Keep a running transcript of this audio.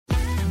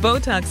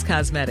Botox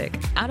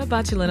Cosmetic, out of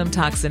botulinum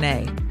toxin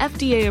A,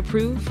 FDA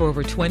approved for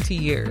over 20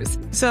 years.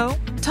 So,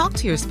 talk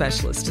to your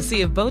specialist to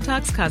see if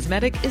Botox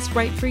Cosmetic is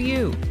right for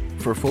you.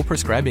 For full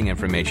prescribing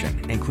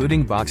information,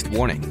 including boxed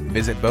warning,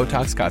 visit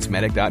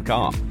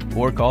BotoxCosmetic.com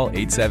or call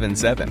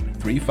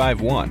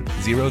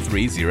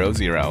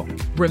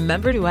 877-351-0300.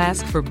 Remember to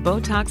ask for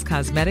Botox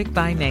Cosmetic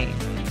by name.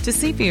 To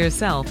see for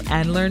yourself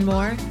and learn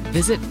more,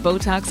 visit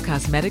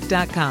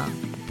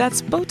BotoxCosmetic.com.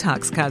 That's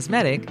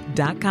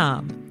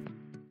BotoxCosmetic.com.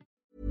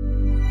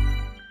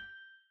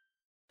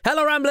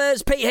 Hello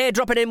Ramblers, Pete here,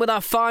 dropping in with our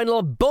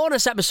final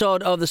bonus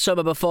episode of the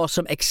summer before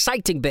some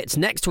exciting bits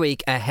next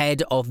week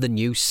ahead of the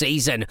new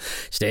season.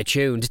 Stay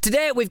tuned.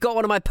 Today we've got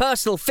one of my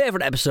personal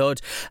favourite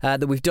episodes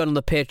that we've done on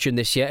the Patreon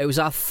this year. It was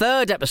our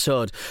third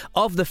episode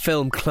of the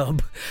Film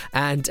Club,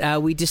 and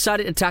we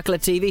decided to tackle a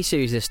TV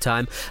series this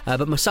time,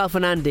 but myself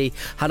and Andy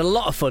had a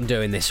lot of fun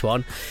doing this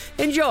one.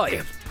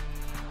 Enjoy!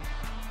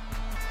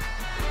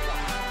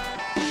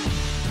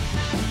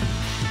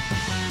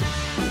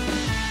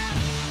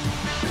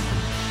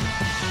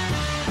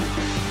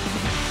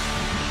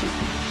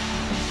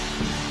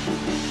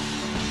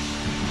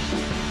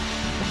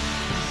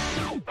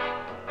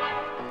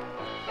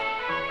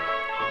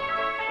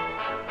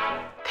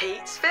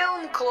 Pete's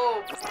Film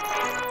Club.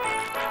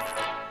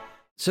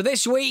 So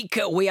this week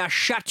we are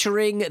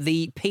shattering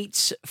the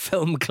Pete's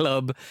Film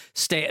Club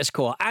status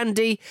quo.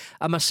 Andy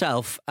and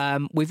myself,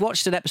 we've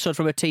watched an episode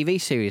from a TV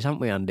series, haven't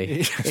we, Andy?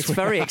 Yes, it's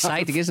very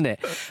exciting, isn't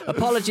it?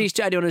 Apologies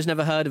to anyone who's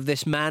never heard of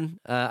this man.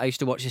 I used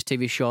to watch this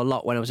TV show a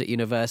lot when I was at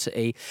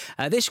university.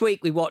 This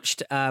week we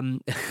watched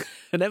an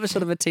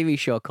episode of a TV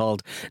show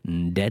called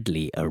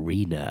Deadly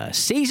Arena.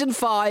 Season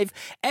 5,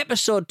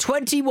 episode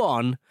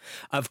 21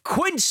 of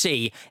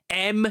Quincy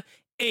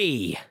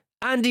M.E.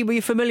 Andy, were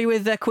you familiar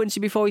with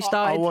Quincy before we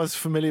started? I was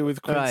familiar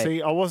with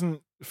Quincy. Right. I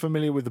wasn't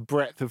familiar with the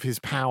breadth of his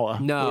power,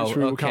 No, which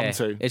we will okay. come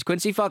to. It's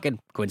Quincy's fucking.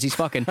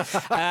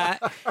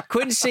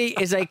 Quincy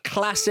is a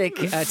classic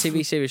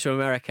TV series from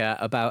America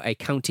about a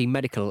county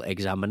medical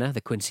examiner,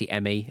 the Quincy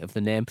M.E. of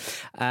the name.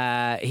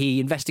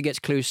 He investigates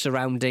clues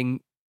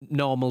surrounding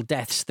normal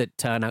deaths that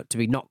turn out to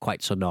be not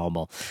quite so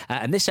normal.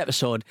 And this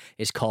episode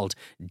is called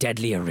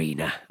Deadly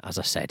Arena, as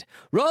I said.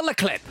 Roll the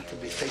clip.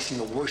 Could be facing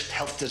the worst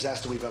health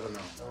disaster we've ever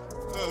known.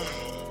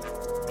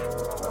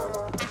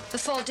 The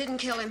fall didn't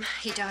kill him.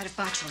 He died of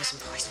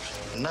botulism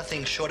poisoning.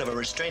 Nothing short of a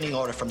restraining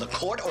order from the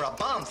court or a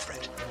bomb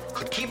threat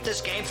could keep this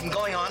game from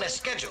going on as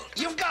scheduled.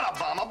 You've got a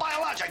bomb, a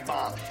biologic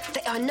bomb.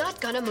 They are not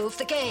gonna move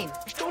the game.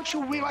 Don't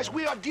you realize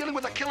we are dealing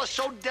with a killer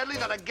so deadly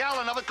that a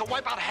gallon of it could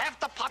wipe out half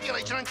the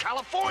population in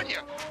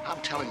California?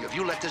 I'm telling you, if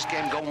you let this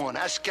game go on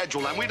as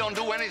scheduled and we don't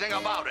do anything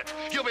about it,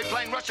 you'll be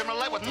playing Russian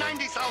roulette with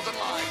 90,000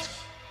 lives.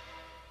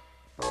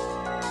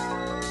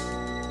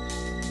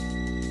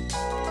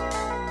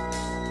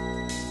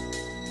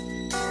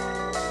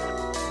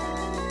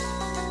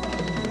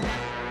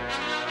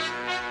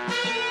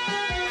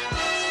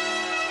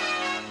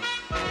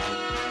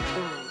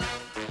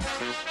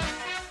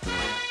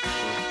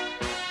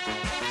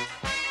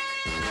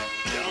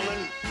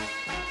 Gentlemen,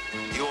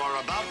 you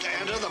are about to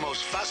enter the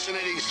most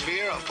fascinating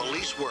sphere of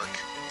police work,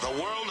 the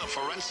world of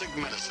forensic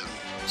medicine.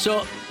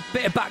 So,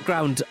 bit of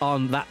background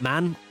on that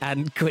man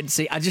and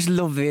Quincy. I just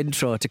love the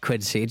intro to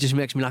Quincy. It just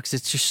makes me laugh 'cause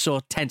it's just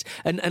so tense.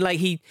 And like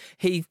he's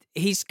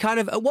kind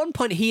of, at one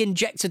point he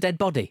injects a dead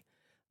body.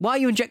 Why are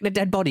you injecting a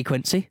dead body,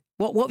 Quincy?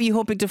 What were you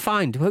hoping to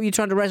find? Who are you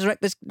trying to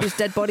resurrect this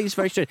dead body? It's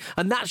very strange.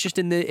 And that's just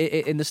in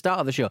the start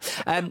of the show.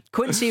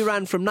 Quincy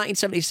ran from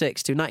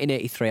 1976 to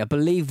 1983. I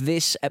believe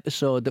this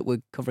episode that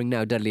we're covering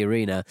now, Deadly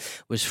Arena,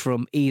 was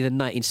from either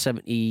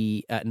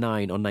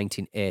 1979 or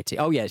 1980.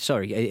 Oh, yeah,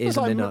 sorry. It is It's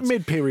in like the notes.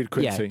 mid-period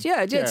Quincy.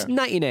 Yeah, it's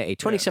 1980.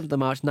 27th of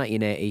March,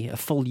 1980. A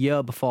full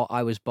year before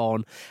I was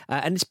born.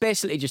 And it's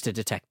basically just a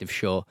detective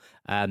show.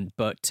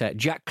 But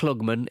Jack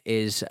Klugman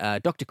is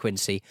Dr.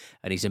 Quincy,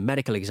 and he's a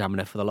medical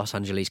examiner for the Los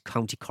Angeles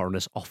County Coroner's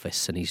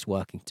Office, and he's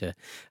working to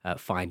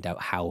find out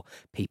how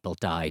people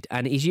died.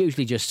 And he's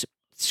usually just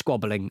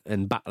squabbling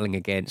and battling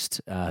against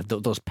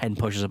those pen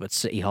pushers up at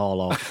City Hall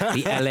or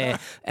the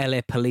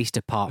LA Police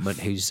Department,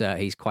 who's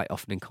he's quite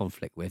often in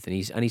conflict with, and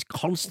he's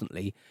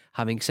constantly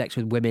having sex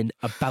with women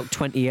about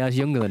 20 years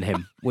younger than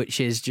him,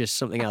 which is just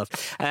something else.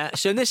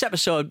 So in this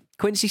episode,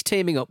 Quincy's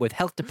teaming up with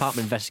Health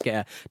Department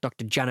investigator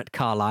Dr. Janet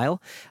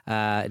Carlisle,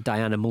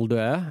 Diana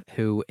Mulder,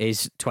 who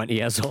is 20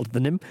 years younger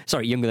than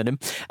him,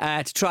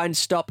 to try and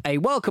stop a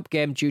World Cup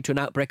game due to an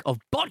outbreak of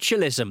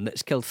botulism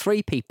that's killed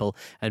 3 people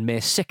and may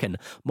sicken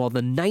more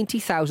than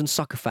 90,000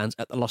 soccer fans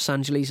at the Los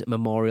Angeles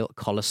Memorial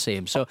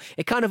Coliseum. So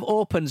it kind of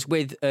opens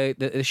with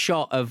the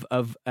shot of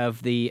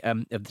the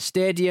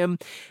stadium,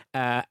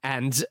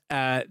 and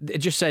it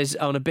just says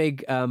on a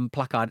big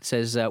placard, it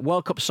says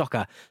World Cup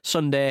Soccer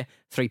Sunday,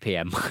 3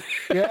 p.m.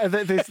 Yeah,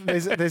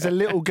 there's a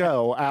little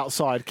girl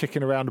outside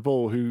kicking around a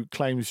ball who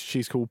claims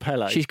she's called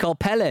Pele. She's called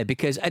Pele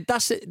because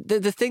that's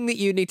the thing that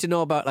you need to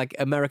know about like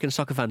American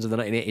soccer fans of the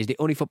 1980s. The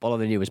only footballer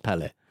they knew was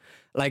Pele.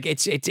 Like it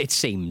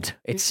seemed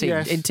Yes.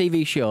 in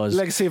TV shows.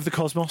 Legacy of the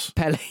Cosmos.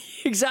 Pele,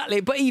 exactly.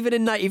 But even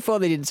in '94,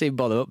 they didn't seem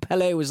bothered. But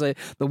Pele was the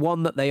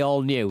one that they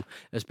all knew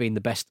as being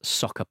the best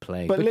soccer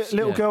player. But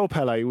little girl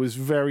Pele was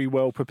very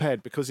well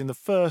prepared because in the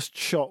first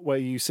shot where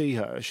you see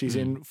her, she's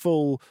in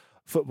full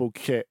football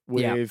kit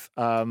with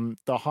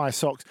the high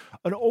socks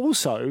and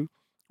also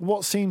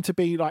what seemed to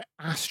be like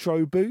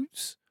Astro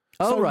boots.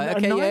 Oh, so right,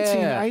 okay,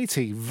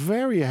 1980,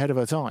 very ahead of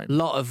her time. A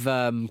lot of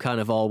kind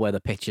of all-weather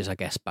pictures, I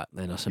guess, back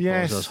then, I suppose.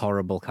 Yes. Those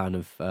horrible kind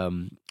of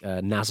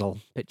nasal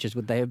pictures,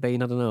 would they have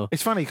been? I don't know.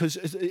 It's funny because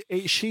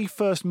she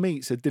first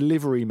meets a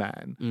delivery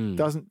man,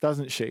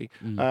 doesn't she?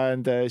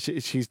 And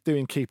she's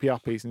doing keepy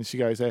uppies, and she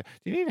goes, "Do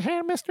you need a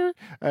hand, mister?"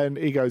 And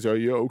he goes, "Oh,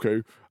 yeah,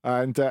 okay."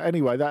 And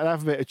anyway, they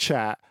have a bit of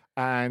chat,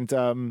 and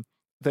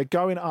they're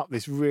going up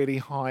this really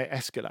high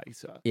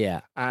escalator.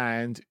 Yeah,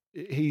 and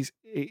she's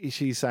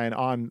saying,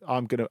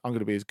 "I'm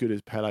gonna be as good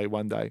as Pele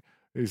one day."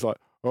 He's like,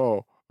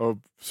 "Oh,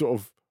 sort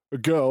of a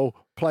girl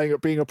playing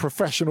at being a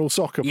professional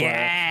soccer player."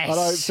 Yes! I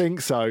don't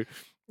think so.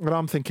 And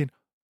I'm thinking,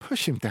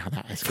 push him down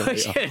that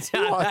escalator.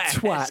 What a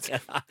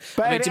twat.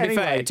 But I mean, to be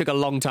anyway, fair, it took a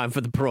long time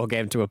for the pro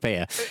game to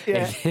appear.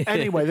 yeah.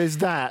 Anyway, there's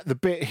that. The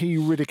bit he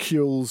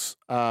ridicules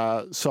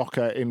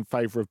soccer in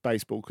favour of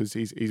baseball because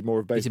he's more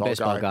of a baseball, He's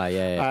a baseball guy,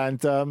 yeah.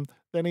 And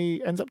then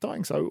he ends up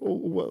dying. So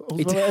All's well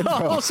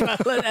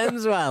that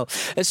ends well.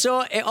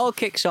 So it all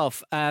kicks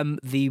off.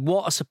 The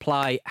water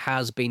supply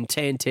has been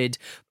tainted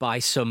by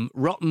some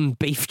rotten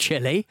beef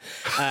chili,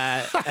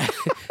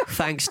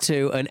 thanks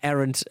to an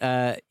errant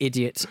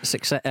idiot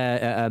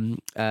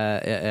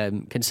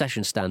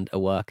concession stand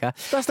worker.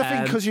 That's the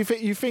thing, because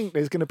you think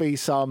there's going to be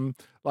some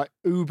like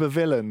uber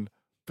villain,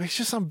 but it's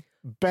just some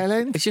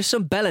bellend. It's just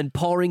some bellend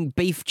pouring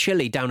beef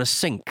chili down a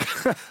sink.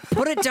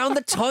 Put it down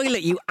the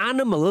toilet, you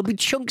animal. There'll be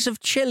chunks of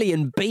chili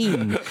and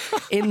bean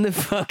in the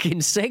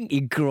fucking sink,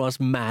 you gross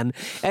man.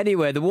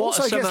 Anyway, the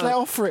water also gets let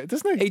off for it,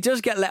 doesn't he? He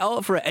does get let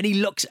off for it, and he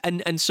looks,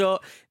 and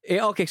so it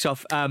all kicks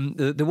off.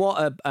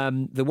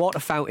 The water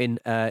fountain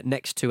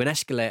next to an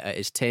escalator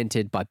is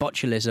tainted by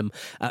botulism.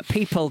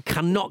 People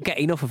cannot get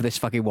enough of this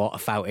fucking water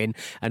fountain,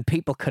 and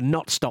people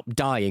cannot stop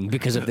dying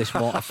because of this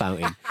water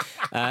fountain.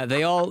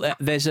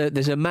 There's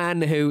a man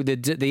who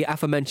the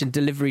aforementioned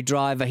delivery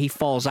driver, he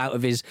falls out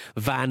of his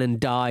van and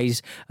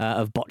dies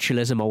of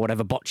botulism or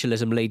whatever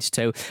botulism leads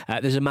to.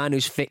 There's a man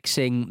who's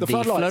fixing the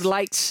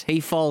floodlights. He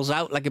falls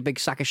out like a big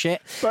sack of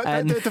shit.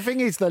 But the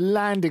thing is, the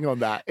landing on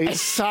that is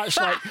such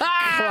like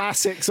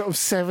classic sort of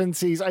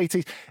 70s,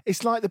 80s.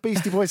 It's like the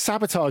Beastie Boys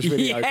Sabotage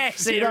video.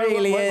 Yes, it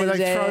really is. When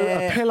they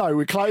throw a pillow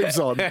with clothes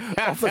on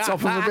off the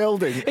top of a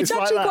building. It's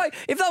actually like quite.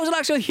 If that was an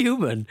actual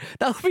human,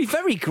 that would be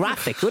very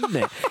graphic, wouldn't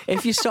it?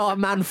 If you saw a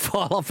man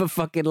fall off a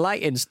fucking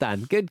lighting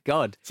stand. Good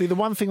God. See, the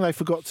one thing they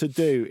forgot to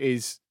do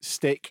is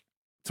stick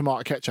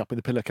tomato ketchup in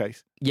the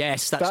pillowcase.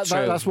 Yes, that's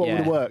true. That's what would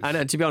have worked.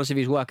 And to be honest, if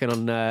he's working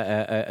on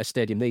a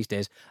stadium these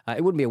days,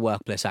 it wouldn't be a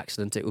workplace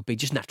accident. It would be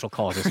just natural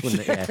causes,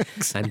 wouldn't it? Yeah.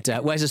 Exactly.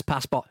 And where's his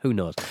passport? Who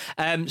knows?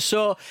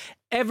 So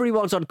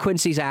everyone's on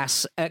Quincy's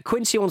ass.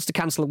 Quincy wants to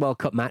cancel the World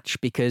Cup match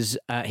because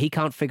he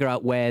can't figure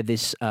out where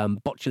this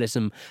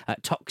botulism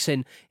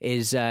toxin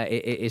is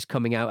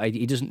coming out.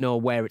 He doesn't know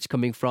where it's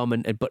coming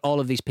from, but all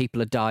of these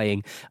people are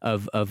dying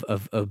of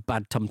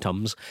bad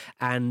tum-tums.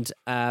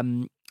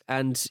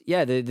 And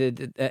yeah,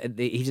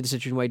 he's in a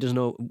situation where he doesn't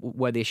know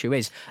where the issue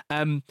is.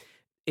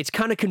 It's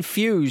kind of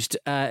confused,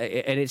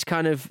 and it's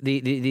kind of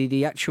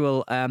the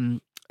actual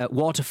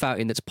water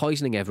fountain that's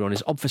poisoning everyone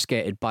is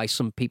obfuscated by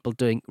some people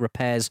doing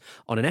repairs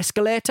on an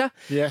escalator.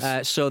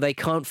 Yes. So they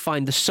can't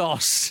find the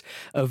source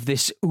of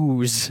this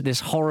ooze,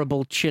 this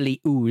horrible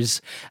chili ooze.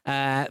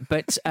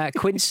 But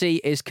Quincy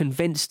is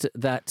convinced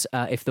that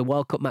if the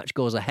World Cup match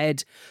goes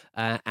ahead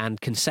and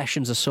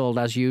concessions are sold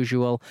as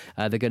usual,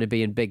 they're going to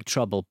be in big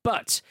trouble.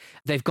 But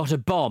they've got a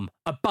bomb,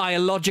 a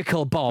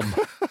biological bomb,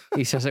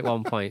 he says at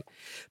one point.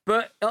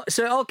 But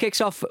so it all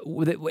kicks off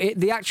with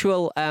the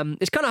actual.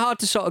 It's kind of hard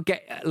to sort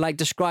of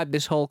describe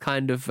this whole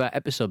kind of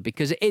episode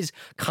because it is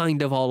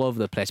kind of all over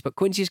the place. But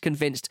Quincy's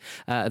convinced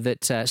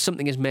that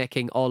something is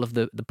making all of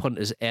the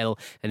punters ill,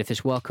 and if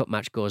this World Cup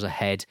match goes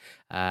ahead,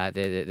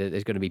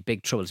 there's going to be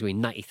big trouble. There's going to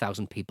be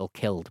 90,000 people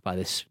killed by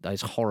this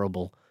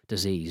horrible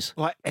disease.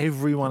 Like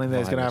everyone in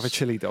there is going to have a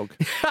chili dog.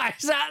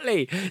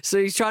 Exactly. So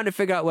he's trying to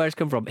figure out where it's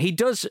come from. He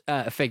does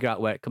figure out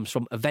where it comes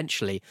from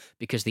eventually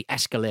because the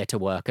escalator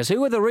workers,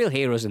 who are the real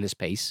heroes in this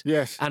piece,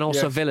 yes, and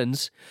also yes.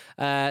 villains,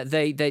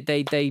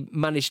 they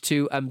managed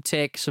to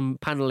take some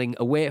panelling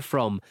away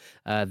from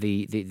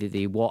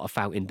the water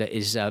fountain that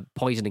is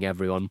poisoning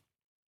everyone.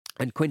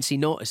 And Quincy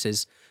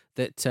notices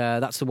that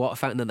that's the water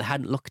fountain that they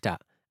hadn't looked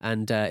at,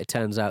 and it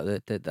turns out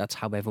that that's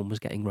how everyone was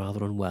getting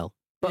rather unwell.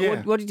 But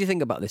yeah. what did you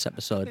think about this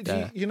episode?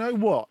 You know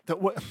what?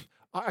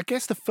 I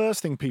guess the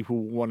first thing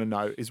people want to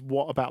know is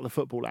what about the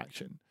football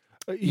action?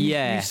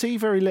 You see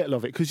very little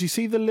of it because you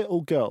see the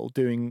little girl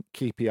doing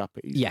keepy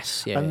uppies.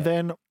 Yes, and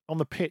then on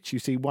the pitch you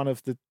see one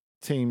of the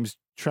teams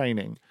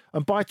training,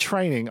 and by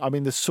training I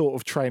mean the sort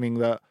of training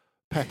that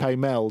Pepe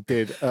Mel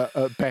did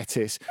at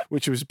Betis,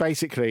 which was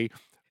basically,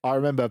 I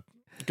remember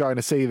going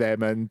to see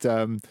them, and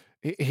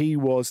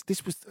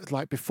this was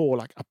like before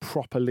like a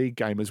proper league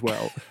game as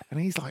well, and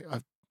he's like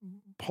a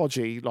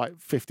podgy like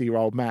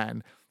 50-year-old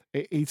man.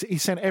 He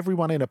sent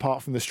everyone in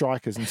apart from the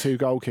strikers and 2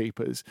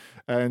 goalkeepers,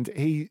 and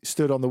he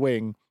stood on the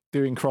wing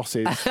doing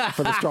crosses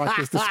for the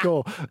strikers to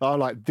score. I'm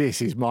like,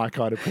 this is my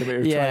kind of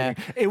primitive training.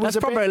 It was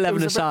That's proper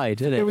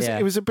 11-a-side, isn't it?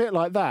 It was a bit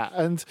like that.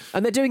 And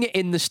they're doing it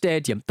in the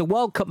stadium. The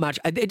World Cup match,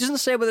 it doesn't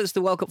say whether it's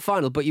the World Cup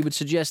final, but you would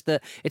suggest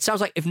that it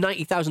sounds like if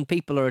 90,000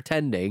 people are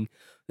attending,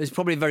 there's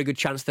probably a very good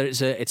chance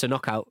that it's a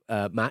knockout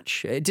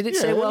match. Did it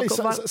say World Cup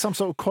final? Some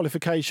sort of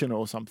qualification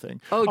or something.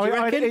 Oh, do you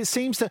reckon? It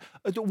seems to...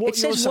 It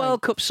says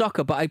World Cup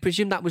soccer, but I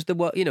presume that was it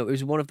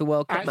was one of the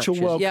World Cup actual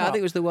matches. World Cup. I think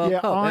it was the World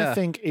Cup. I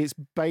think it's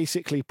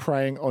basically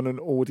preying on an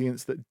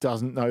audience that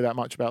doesn't know that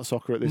much about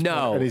soccer at this point,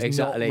 and is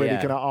not really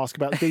going to ask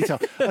about the detail.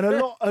 And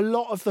a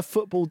lot of the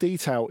football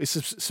detail is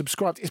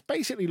subscribed. It's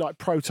basically like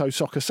proto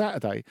Soccer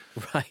Saturday,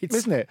 right?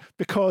 Isn't it?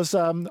 Because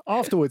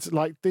afterwards,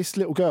 like this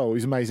little girl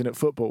who's amazing at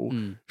football,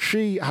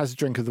 she has a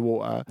drink of the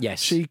water.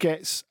 Yes, she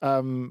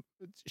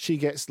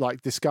gets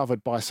like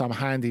discovered by some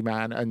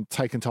handyman and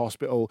taken to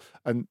hospital,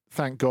 and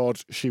thank God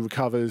she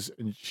recovers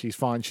and she's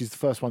fine. She's the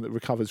first one that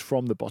recovers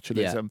from the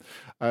botulism.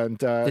 And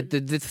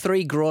the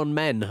 3 grown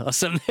men or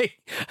something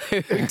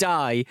who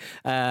die,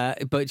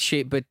 but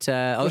she's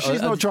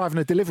not driving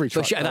a delivery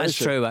truck. That's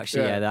true,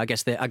 actually. I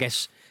guess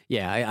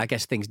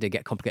things did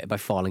get complicated by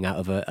falling out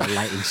of a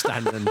lighting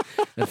stand and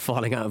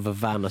falling out of a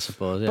van, I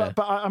suppose. Yeah.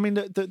 But I mean,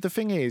 the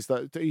thing is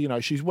that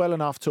she's well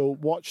enough to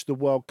watch the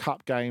World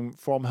Cup game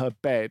from her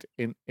bed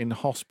in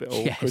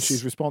hospital because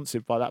she's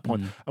responsive by that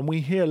point. And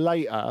we hear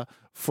later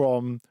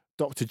from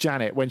Dr.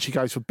 Janet when she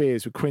goes for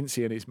beers with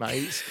Quincy and his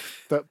mates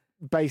that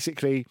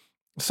basically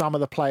some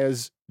of the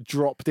players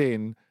dropped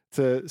in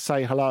to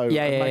say hello.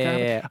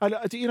 Yeah. And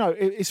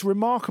it's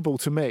remarkable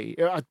to me.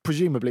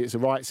 Presumably, it's a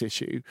rights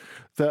issue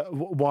that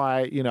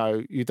why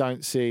you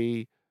don't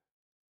see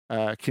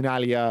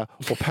Quinalia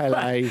or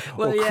Pele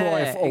or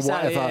Cruyff or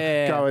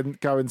whatever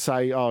go and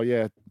say, oh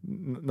yeah,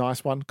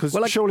 nice one, because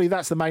surely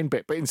that's the main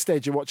bit, but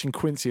instead you're watching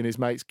Quincy and his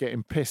mates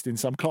getting pissed in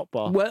some cop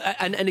bar. Well,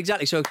 and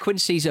exactly, so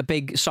Quincy's a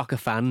big soccer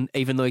fan,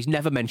 even though he's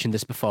never mentioned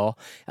this before.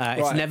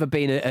 It's never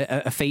been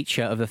a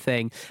feature of the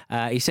thing.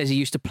 He says he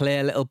used to play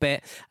a little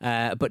bit,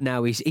 but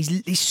now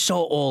he's so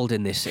old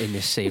in this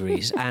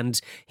series,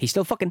 and he's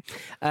still fucking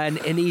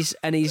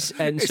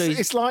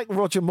it's like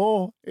Roger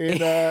Moore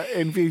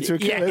in View to a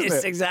Kill, isn't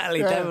it?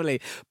 Exactly,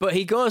 definitely. But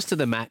he goes to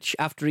the match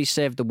after he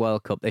saved the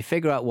World Cup. They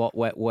figure out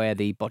where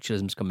the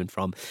botulism's coming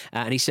from,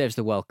 and he saves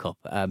the World Cup.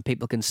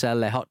 People can sell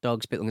their hot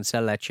dogs, people can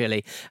sell their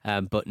chili,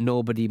 but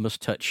nobody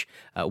must touch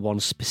one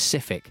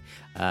specific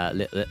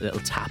little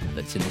tap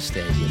that's in the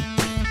stadium.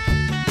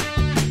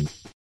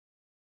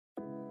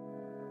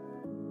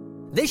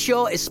 This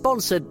show is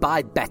sponsored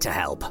by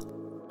BetterHelp.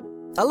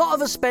 A lot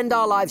of us spend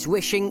our lives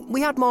wishing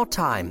we had more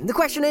time. The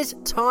question is,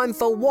 time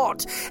for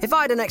what? If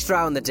I had an extra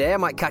hour in the day, I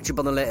might catch up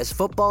on the latest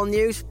football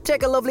news,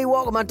 take a lovely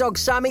walk with my dog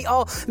Sammy,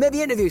 or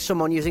maybe interview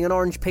someone using an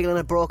orange peel and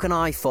a broken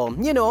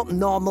iPhone. You know,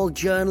 normal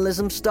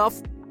journalism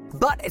stuff.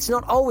 But it's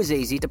not always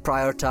easy to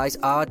prioritise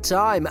our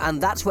time,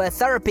 and that's where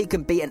therapy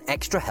can be an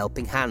extra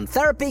helping hand.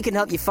 Therapy can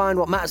help you find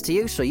what matters to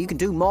you so you can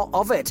do more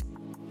of it.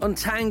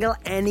 Untangle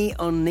any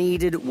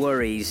unneeded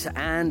worries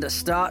and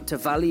start to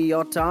value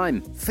your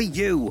time for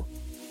you.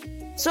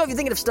 So if you're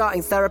thinking of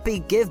starting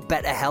therapy, give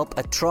BetterHelp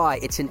a try.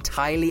 It's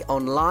entirely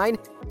online,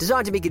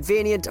 designed to be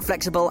convenient,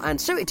 flexible,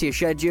 and suited to your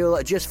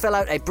schedule. Just fill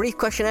out a brief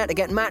questionnaire to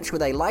get matched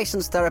with a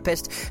licensed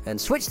therapist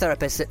and switch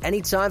therapists at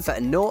any time for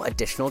no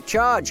additional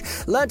charge.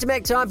 Learn to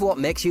make time for what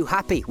makes you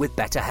happy with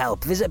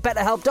BetterHelp. Visit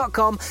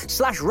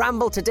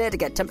betterhelp.com/ramble today to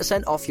get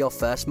 10% off your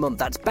first month.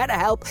 That's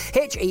BetterHelp,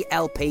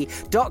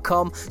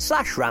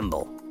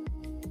 HELP.com/ramble.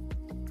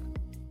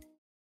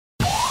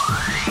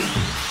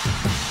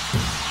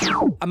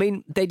 I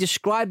mean, they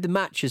describe the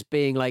match as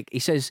being like, he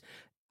says,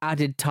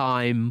 added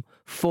time,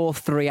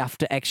 4-3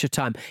 after extra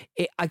time.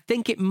 I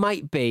think it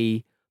might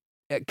be,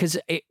 because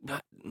it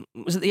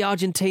was it the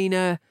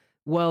Argentina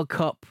World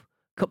Cup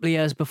a couple of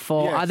years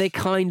before. Yes. Are they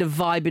kind of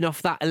vibing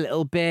off that a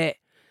little bit?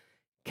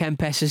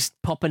 Kempes is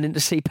popping in to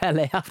see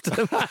Pele after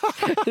the match.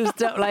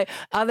 Like,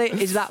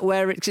 is that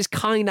where it's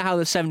kind of how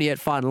the 78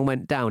 final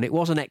went down? It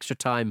was an extra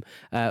time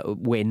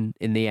win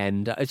in the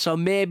end. So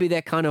maybe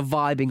they're kind of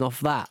vibing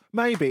off that.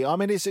 Maybe. I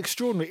mean, it's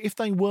extraordinary. If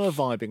they were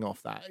vibing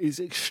off that, it's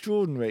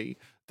extraordinary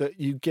that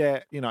you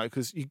get,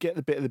 because you get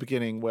the bit at the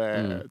beginning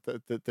where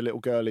the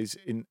little girl is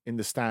in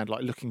the stand,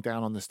 like looking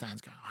down on the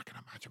stands going, I can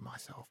imagine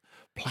myself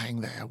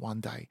playing there one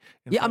day.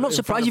 Yeah, I'm not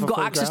surprised. You've got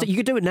access to. You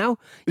could do it now.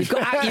 You've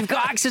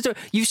got access to.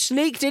 You've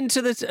sneaked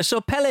into the.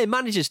 So Pele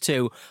manages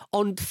to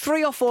on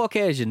 3 or 4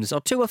 occasions, or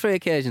 2 or 3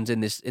 occasions in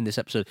this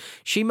episode.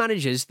 She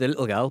manages the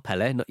little girl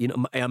Pele.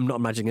 I'm not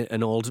imagining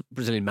an old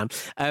Brazilian man.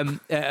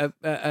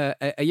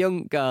 A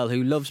young girl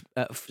who loves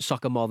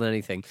soccer more than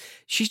anything.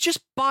 She's just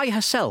by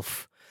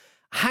herself,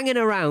 hanging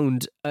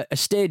around a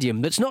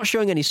stadium that's not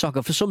showing any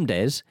soccer for some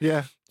days.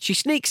 Yeah. She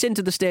sneaks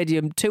into the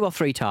stadium 2 or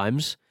 3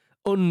 times,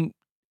 I was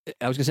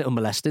going to say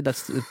unmolested,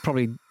 that's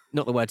probably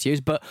not the word to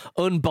use, but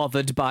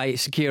unbothered by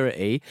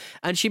security.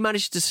 And she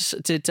managed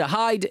to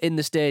hide in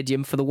the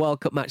stadium for the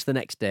World Cup match the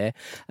next day.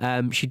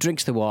 She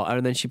drinks the water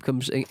and then she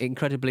becomes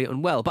incredibly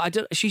unwell. But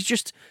she's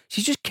just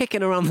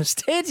kicking around the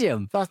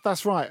stadium.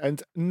 That's right.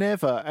 And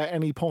never at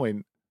any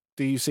point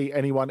do you see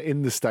anyone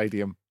in the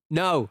stadium.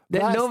 No,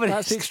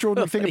 that's the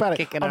extraordinary thing about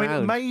it. I mean,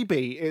 around.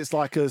 maybe it's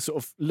like a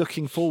sort of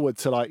looking forward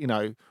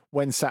to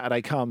when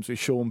Saturday comes with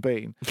Sean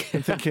Bean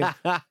and thinking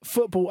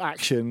football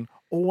action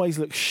always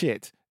looks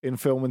shit in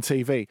film and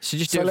TV. So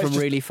just do it from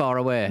really far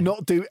away.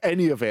 Not do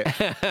any of it.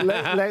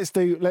 Let's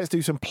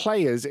do some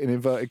players in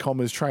inverted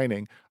commas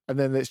training, and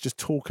then let's just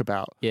talk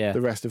about the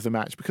rest of the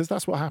match, because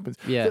that's what happens.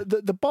 Yeah.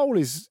 The bowl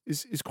is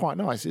quite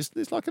nice.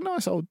 It's like a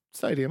nice old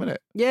stadium, isn't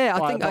it? Yeah,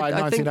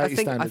 I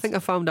think I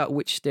found out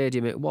which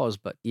stadium it was,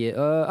 but yeah.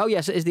 Oh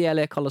yes, it is the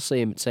LA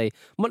Coliseum. It's a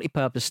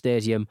multi-purpose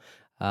stadium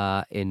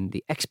in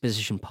the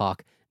Exposition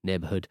Park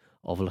neighborhood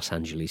of Los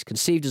Angeles,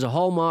 conceived as a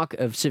hallmark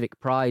of civic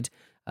pride.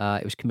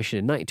 It was commissioned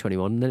in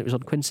 1921, and then it was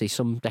on Quincy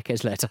some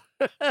decades later.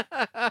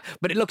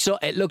 But it looks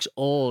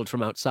old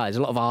from outside. There's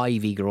a lot of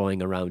ivy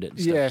growing around it.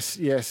 Yes,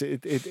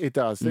 it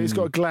does. It's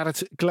got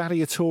a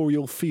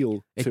gladiatorial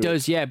feel. It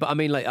does, yeah. But I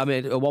mean,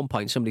 at one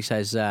point somebody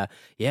says,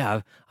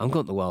 "Yeah, I'm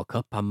going to the World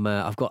Cup.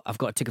 I've got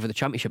a ticket for the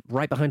championship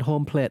right behind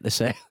home plate." They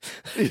say,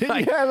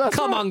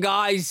 "Come on,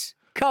 guys."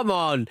 Come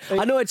on.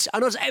 I know it's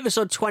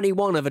episode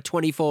 21 of a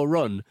 24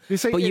 run,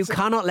 but you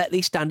cannot let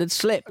these standards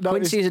slip. No,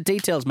 Quincy is a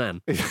details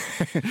man.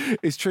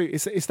 It's true.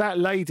 It's that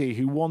lady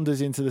who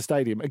wanders into the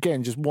stadium.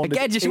 Again, just wanders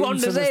in.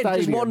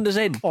 Just wanders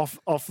in. Off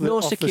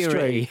no the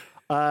security. Street.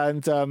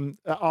 And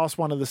asked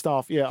one of the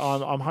staff,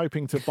 I'm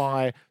hoping to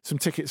buy some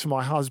tickets for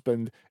my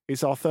husband.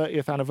 It's our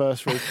 30th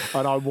anniversary,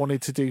 and I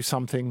wanted to do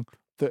something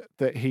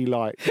that he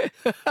liked.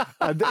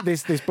 And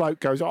this bloke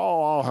goes,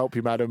 I'll help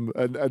you, madam,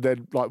 and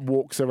then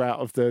walks her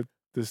out of the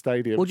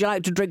stadium. Would you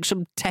like to drink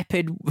some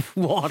tepid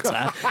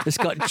water that's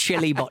got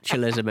chili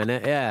botulism in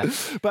it? Yeah.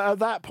 But at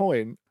that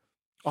point,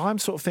 I'm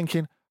sort of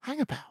thinking,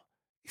 hang about,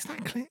 is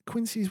that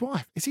Quincy's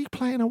wife? Is he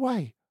playing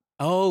away?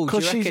 Oh, do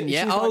you reckon?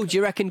 Do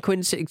you reckon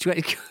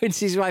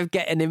Quincy's wife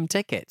getting him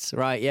tickets?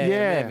 Right?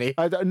 Yeah. Maybe.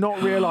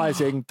 Not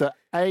realising that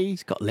A,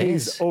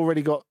 he's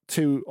already got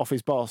 2 off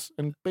his boss,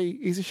 and B,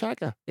 he's a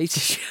shagger. He's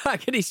a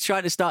shagger. And he's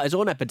trying to start his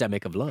own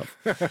epidemic of love.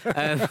 But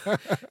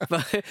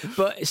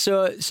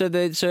so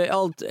it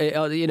all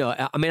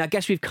I mean, I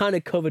guess we've kind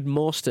of covered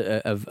most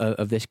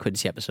of this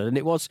Quincy episode, and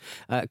it was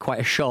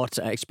quite a short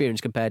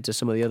experience compared to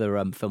some of the other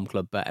Film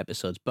Club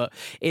episodes. But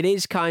it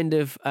is kind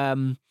of.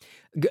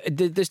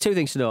 There's 2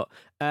 things to note.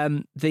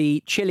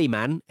 The Chile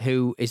man,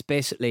 who is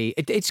basically...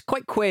 It's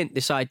quite quaint,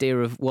 this idea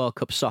of World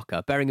Cup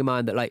soccer, bearing in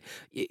mind that,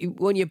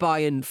 when you're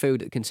buying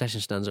food at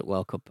concession stands at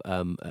World Cup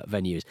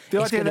venues...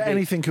 The idea that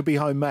anything could be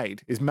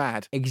homemade is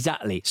mad.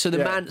 Exactly. So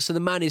the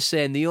man is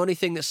saying the only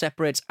thing that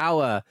separates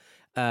our...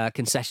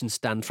 concession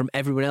stand from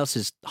everyone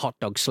else's hot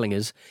dog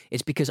slingers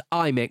is because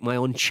I make my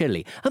own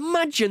chili.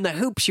 Imagine the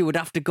hoops you would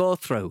have to go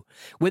through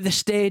with a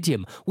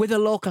stadium, with a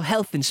local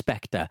health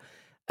inspector...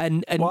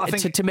 And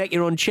to make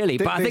your own chili.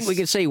 But I think we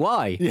can see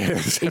why.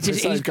 Yes,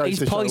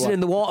 he's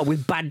poisoning the water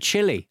with bad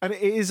chili. And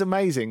it is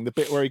amazing, the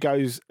bit where he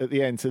goes at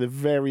the end to the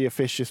very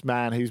officious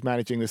man who's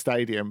managing the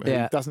stadium,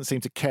 who doesn't seem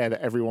to care that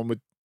everyone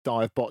would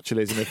die of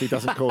botulism if he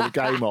doesn't call the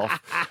game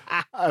off.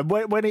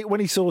 When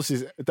they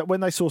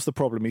source the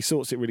problem, he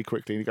sorts it really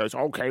quickly, and he goes,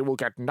 "Okay, we'll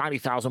get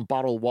 90,000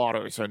 bottled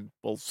waters and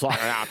we'll sort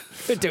it out."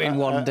 Do it in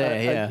one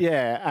day,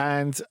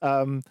 and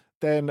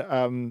then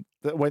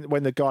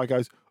when the guy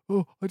goes,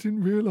 "Oh, I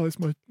didn't realise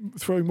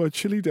throwing my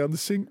chili down the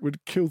sink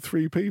would kill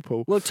 3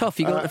 people." Well, tough,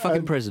 you go to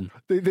fucking prison.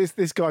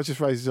 This guy just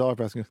raises his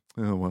eyebrows and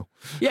goes, "Oh, well."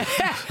 Yeah,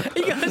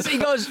 he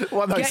goes,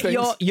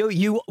 get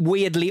you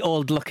weirdly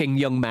old-looking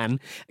young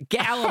man,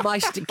 get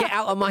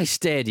out of my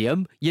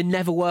stadium, you're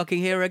never working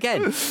here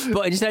again.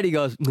 But instead he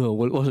goes, "No,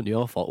 well, it wasn't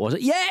your fault, was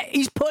it?" Yeah,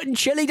 he's putting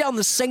chili down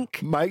the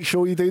sink. Make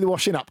sure you do the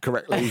washing up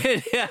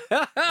correctly.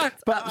 But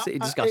absolutely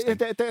disgusting.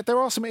 There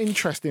are some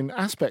interesting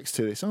aspects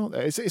to this, aren't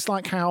there? It's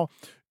like how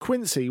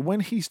Quincy,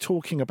 when he's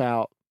talking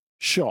about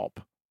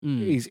shop,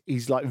 he's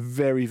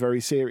very,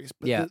 very serious.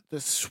 But the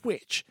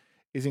switch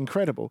is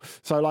incredible.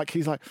 So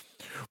he's like,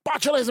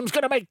 botulism's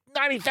going to make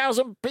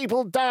 90,000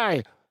 people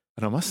die.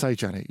 And I must say,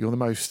 Janet, you're the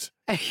most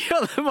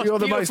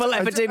beautiful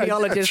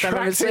epidemiologist I've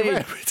ever seen.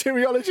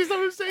 Epidemiologist I've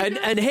ever seen.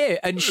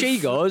 And she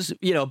goes,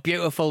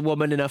 beautiful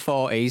woman in her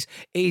 40s.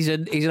 He's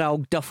an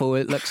old duffel.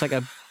 It looks like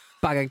a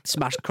bag of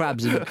smashed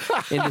crabs in the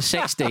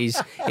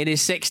 60s, in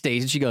his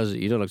 60s, and she goes,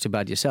 "You don't look too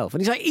bad yourself."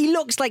 And he's like, "He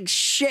looks like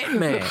shit,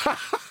 mate.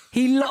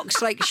 He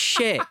looks like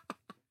shit."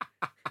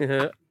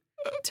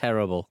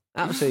 Terrible.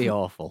 Absolutely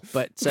awful.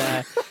 But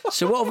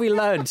so what have we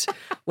learned?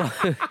 What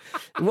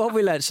have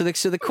we learned? So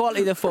the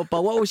quality of the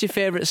football. What was your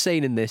favourite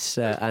scene in this,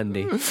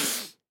 Andy?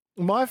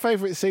 My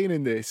favourite scene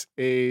in this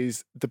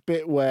is the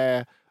bit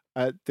where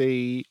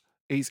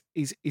he's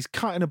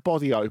cutting a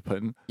body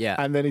open,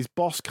 and then his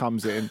boss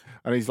comes in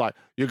and he's like,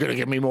 "You're going to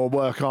give me more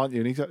work, aren't you?"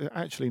 And he's like,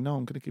 "Actually, no,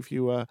 I'm going to give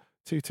you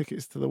 2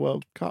 tickets to the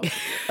World Cup."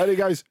 And he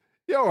goes,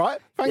 "Yeah, all right,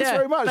 thanks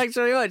very much. Thanks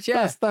very much.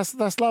 Yeah,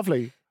 that's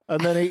lovely."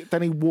 And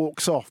then he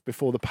walks off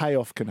before the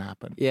payoff can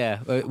happen.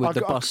 Yeah, with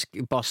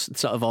the boss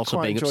sort of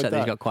also being upset that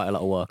he's got quite a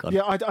lot of work on.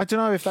 Yeah, I don't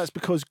know if that's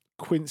because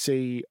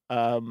Quincy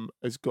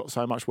has got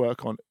so much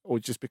work on, or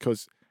just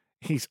because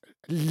he's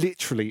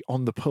literally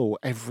on the pool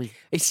every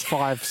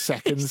 5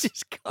 seconds. It's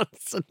just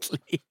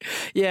constantly.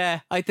 Yeah,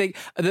 I think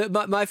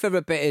my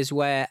favourite bit is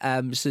where,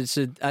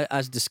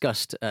 as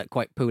discussed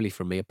quite poorly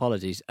from me,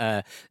 apologies,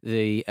 where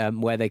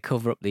they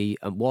cover up the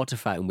water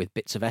fountain with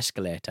bits of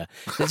escalator.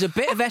 There's a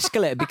bit of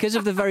escalator, because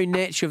of the very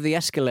nature of the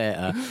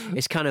escalator,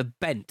 it's kind of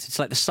bent. It's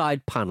like the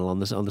side panel on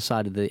the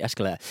side of the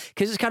escalator.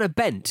 Because it's kind of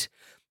bent,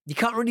 you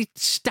can't really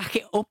stack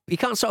it up. You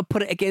can't sort of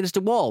put it against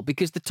a wall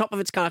because the top of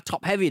it's kind of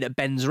top heavy and it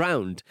bends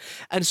round.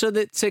 And so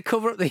to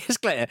cover up the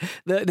escalator,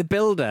 the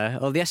builder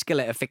or the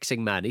escalator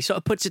fixing man, he sort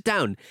of puts it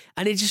down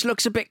and it just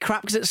looks a bit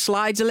crap because it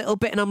slides a little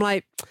bit. And I'm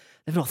like,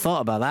 they've not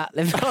thought about that.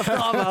 They've not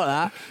thought about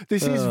that.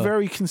 This is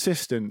very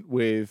consistent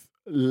with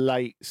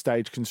late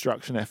stage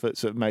construction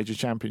efforts at major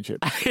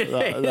championships.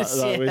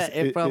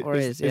 It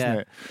probably is, isn't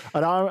it?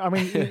 And I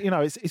mean,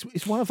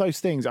 it's one of those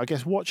things. I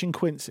guess watching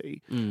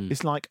Quincy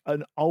is like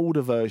an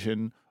older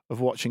version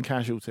of watching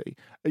Casualty.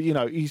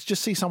 You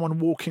just see someone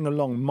walking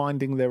along,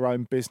 minding their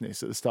own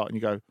business at the start, and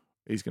you go,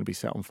 "He's going to be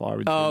set on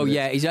fire." Oh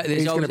yeah, it's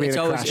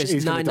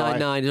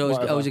 999. There's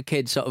always a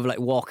kid sort of like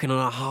walking on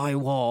a high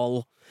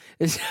wall.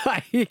 It's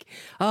like,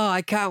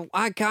 I'm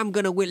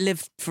going to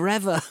live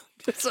forever.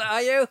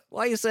 Are you?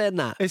 Why are you saying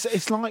that?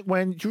 It's like do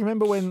you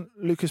remember when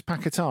Lucas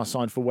Paquetá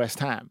signed for West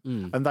Ham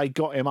and they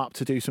got him up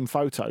to do some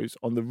photos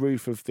on the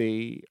roof of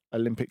the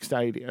Olympic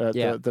Stadium,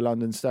 the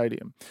London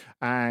Stadium,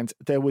 and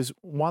there was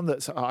one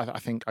that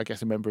I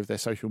guess a member of their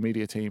social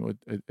media team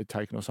had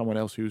taken, or someone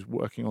else who was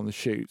working on the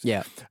shoots.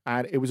 Yeah,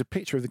 and it was a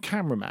picture of the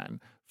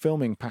cameraman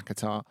filming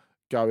Paquetá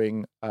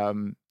going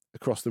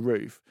across the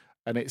roof,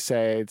 and it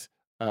said.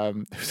 There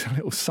was a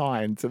little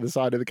sign to the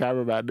side of the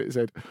cameraman that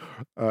said,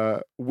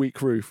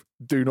 "Weak roof,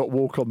 do not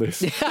walk on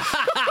this." Good.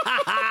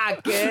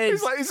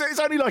 It's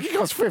only like it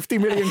costs 50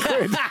 million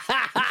quid.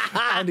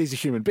 And he's a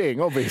human being,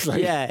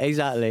 obviously. Yeah,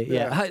 exactly.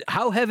 Yeah.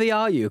 How heavy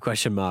are you? ?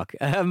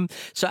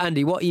 So,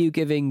 Andy, what are you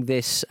giving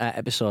this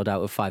episode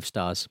out of 5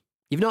 stars?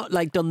 You've not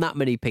done that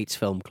many Pete's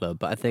Film Club,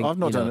 but I think I've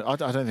not done. I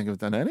don't think I've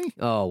done any.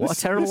 Oh, what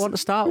a terrible one to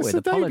start with.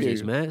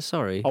 Apologies, mate.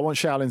 Sorry. I want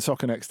Shaolin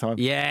Soccer next time.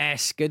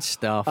 Yes, good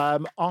stuff.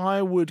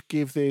 I would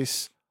give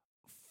this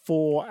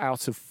 4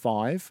 out of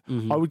 5.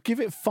 I would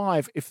give it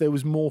 5 if there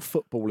was more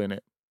football in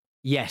it.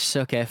 Yes,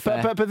 okay,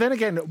 fair. But then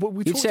again,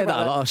 we you'd say about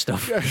that a lot of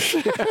stuff.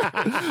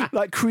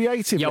 like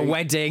creatively, your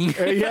wedding.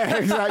 Yeah,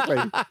 exactly.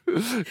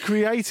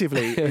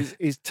 Creatively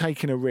is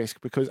taking a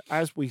risk because,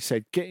 as we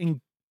said,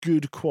 getting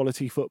good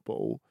quality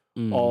football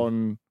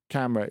on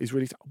camera is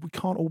really. We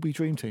can't all be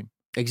Dream Team.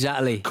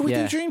 Exactly. Could we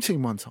do Dream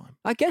Team one time?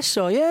 I guess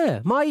so. Yeah.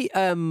 My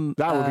that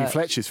would be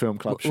Fletcher's film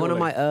club. Surely. One of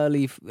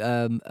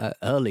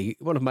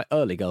my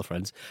early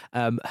girlfriends.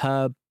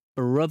 Her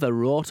brother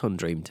wrote on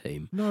Dream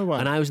Team. No way.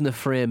 And I was in the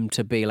frame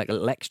to be like a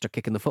little extra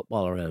kicking the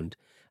football around.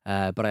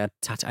 But I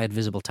had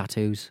visible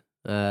tattoos.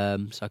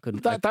 So I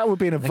couldn't. That would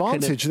be an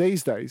advantage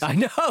these days. I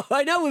know.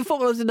 With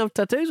footballers didn't have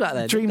tattoos back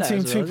then. Dream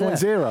Team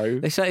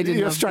 2.0. They certainly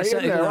didn't have, straight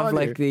in there, have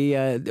like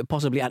the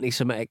possibly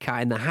anti-Semitic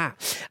cat in the hat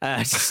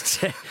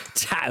just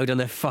tattooed on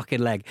their fucking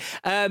leg.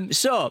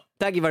 So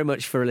thank you very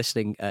much for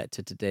listening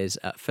to today's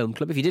film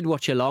club. If you did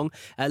watch along,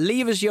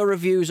 leave us your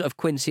reviews of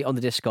Quincy on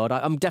the Discord.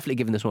 I'm definitely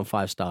giving this one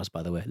 5 stars.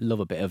 By the way, love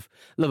a bit of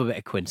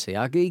Quincy.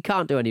 He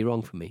can't do any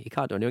wrong for me. He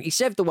can't do any wrong. He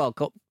saved the World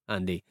Cup,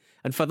 Andy.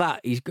 And for that,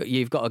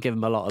 you've got to give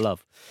him a lot of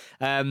love.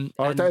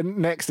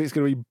 Next, it's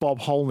going to be Bob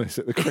Holness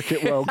at the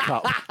Cricket World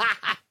Cup.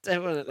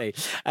 Definitely.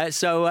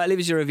 So leave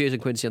us your reviews on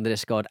Quincy on the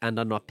Discord and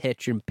on our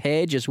Patreon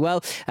page as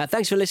well.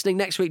 Thanks for listening.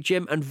 Next week,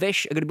 Jim and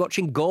Vish are going to be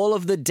watching Goal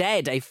of the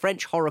Dead, a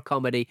French horror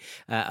comedy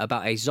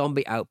about a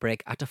zombie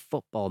outbreak at a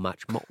football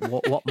match.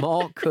 What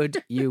more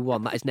could you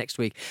want? That is next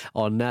week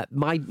on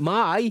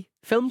my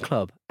film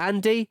club.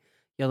 Andy,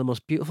 you're the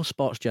most beautiful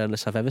sports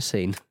journalist I've ever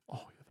seen.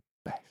 Oh, you're the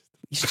best.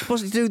 You're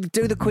supposed to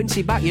do the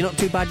Quincy back. You're not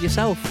too bad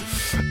yourself.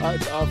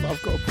 I've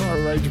got a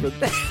prior arrangement.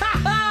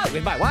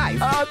 With my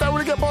wife? I don't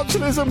want to get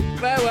botulism.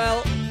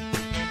 Farewell.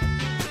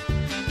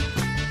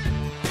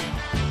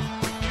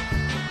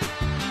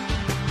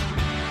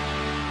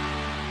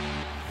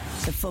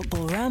 The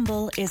Football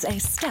Ramble is a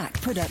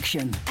Stack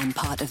production and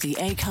part of the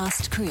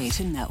Acast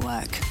Creator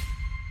Network.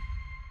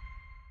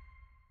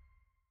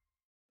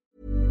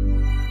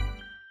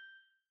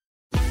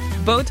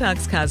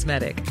 Botox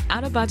Cosmetic,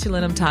 out of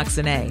botulinum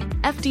toxin A,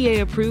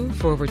 FDA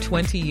approved for over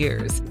 20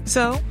 years.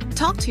 So,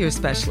 talk to your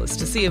specialist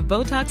to see if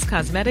Botox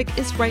Cosmetic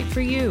is right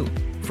for you.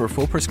 For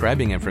full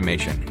prescribing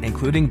information,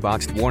 including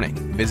boxed warning,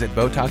 visit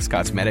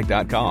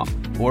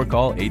BotoxCosmetic.com or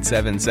call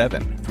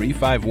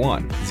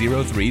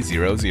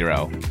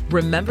 877-351-0300.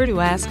 Remember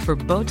to ask for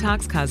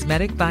Botox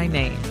Cosmetic by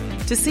name.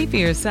 To see for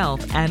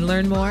yourself and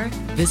learn more,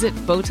 visit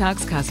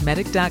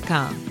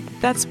BotoxCosmetic.com.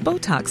 That's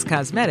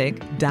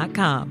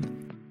BotoxCosmetic.com.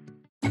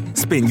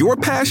 Spin your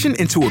passion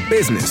into a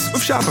business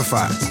with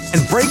Shopify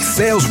and break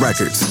sales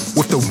records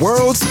with the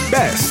world's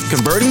best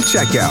converting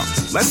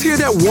checkout. Let's hear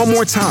that one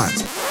more time.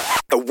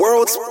 The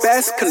world's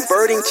best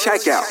converting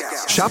checkout.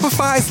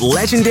 Shopify's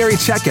legendary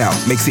checkout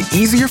makes it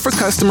easier for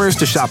customers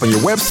to shop on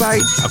your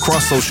website,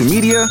 across social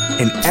media,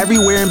 and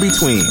everywhere in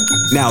between.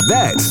 Now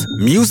that's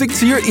music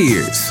to your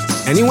ears.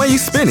 Any way you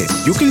spin it,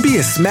 you can be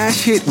a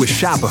smash hit with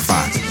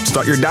Shopify.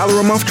 Start your $1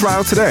 a month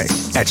trial today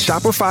at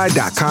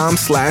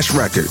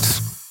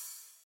shopify.com/records.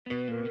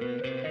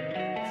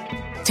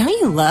 Don't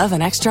you love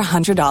an extra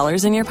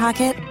 $100 in your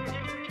pocket?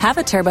 Have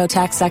a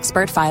TurboTax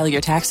expert file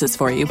your taxes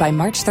for you by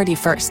March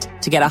 31st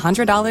to get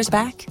 $100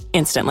 back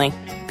instantly.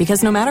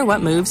 Because no matter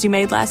what moves you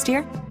made last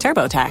year,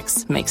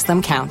 TurboTax makes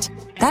them count.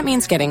 That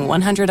means getting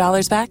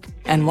 $100 back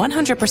and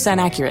 100%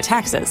 accurate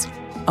taxes,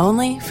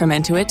 only from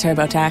Intuit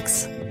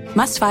TurboTax.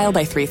 Must file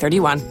by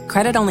 3/31.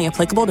 Credit only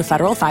applicable to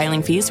federal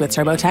filing fees with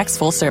TurboTax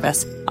full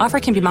service.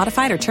 Offer can be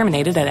modified or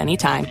terminated at any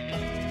time.